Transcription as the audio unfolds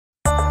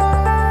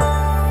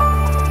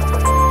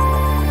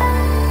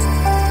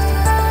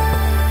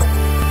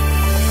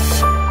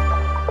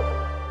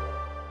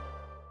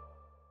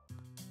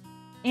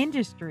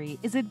industry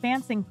is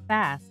advancing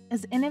fast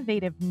as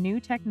innovative new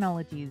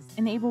technologies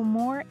enable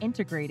more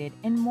integrated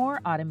and more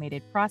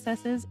automated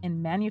processes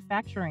in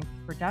manufacturing,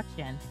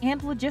 production,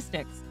 and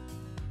logistics.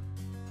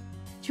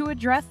 To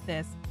address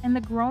this and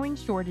the growing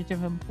shortage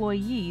of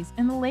employees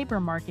in the labor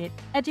market,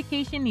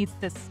 education needs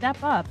to step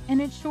up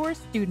and ensure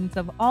students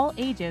of all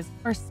ages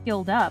are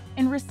skilled up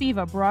and receive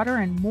a broader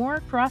and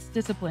more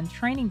cross-discipline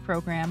training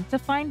program to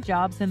find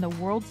jobs in the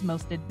world's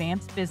most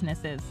advanced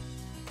businesses.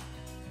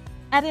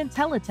 At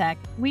Intelitek,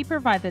 we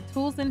provide the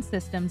tools and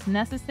systems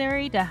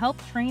necessary to help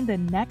train the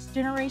next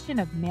generation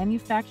of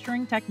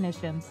manufacturing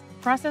technicians,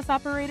 process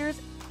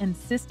operators, and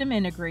system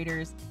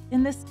integrators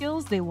in the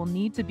skills they will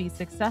need to be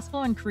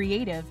successful and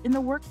creative in the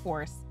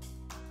workforce.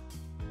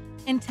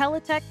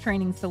 Intelitek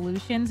training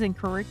solutions and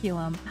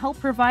curriculum help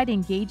provide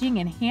engaging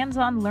and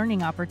hands-on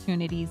learning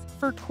opportunities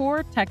for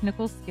core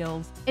technical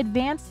skills,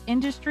 advanced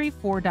Industry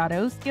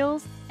 4.0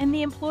 skills, and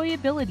the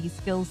employability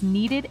skills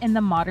needed in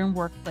the modern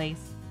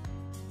workplace.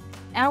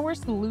 Our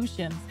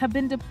solutions have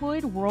been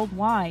deployed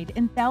worldwide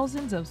in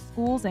thousands of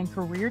schools and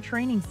career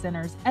training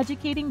centers,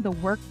 educating the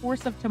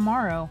workforce of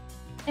tomorrow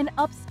and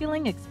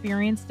upskilling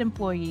experienced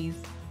employees.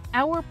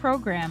 Our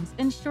programs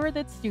ensure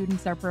that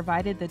students are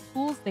provided the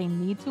tools they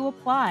need to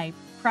apply,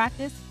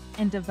 practice,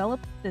 and develop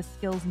the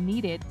skills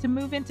needed to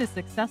move into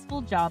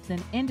successful jobs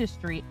in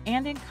industry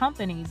and in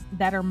companies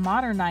that are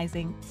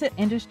modernizing to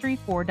Industry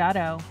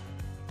 4.0.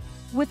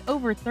 With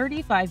over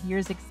 35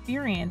 years'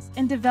 experience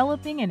in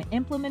developing and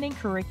implementing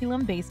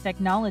curriculum-based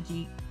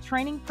technology,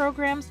 training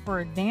programs for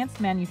advanced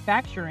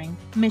manufacturing,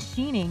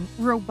 machining,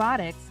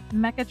 robotics,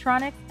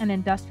 mechatronics, and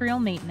industrial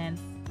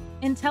maintenance,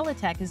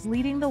 Intelitek is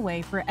leading the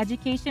way for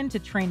education to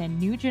train a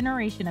new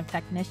generation of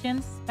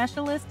technicians,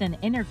 specialists,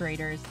 and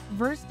integrators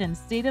versed in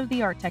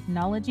state-of-the-art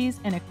technologies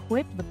and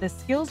equipped with the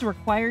skills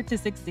required to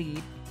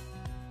succeed.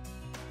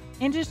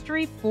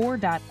 Industry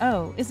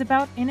 4.0 is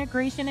about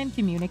integration and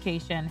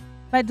communication.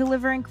 By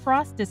delivering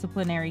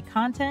cross-disciplinary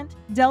content,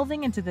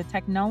 delving into the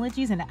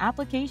technologies and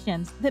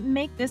applications that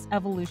make this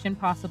evolution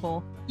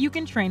possible, you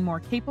can train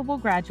more capable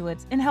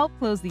graduates and help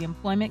close the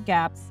employment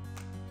gaps.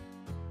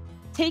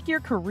 Take your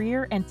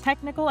career and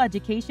technical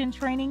education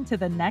training to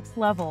the next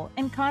level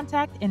and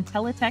contact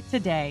Intelitek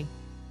today.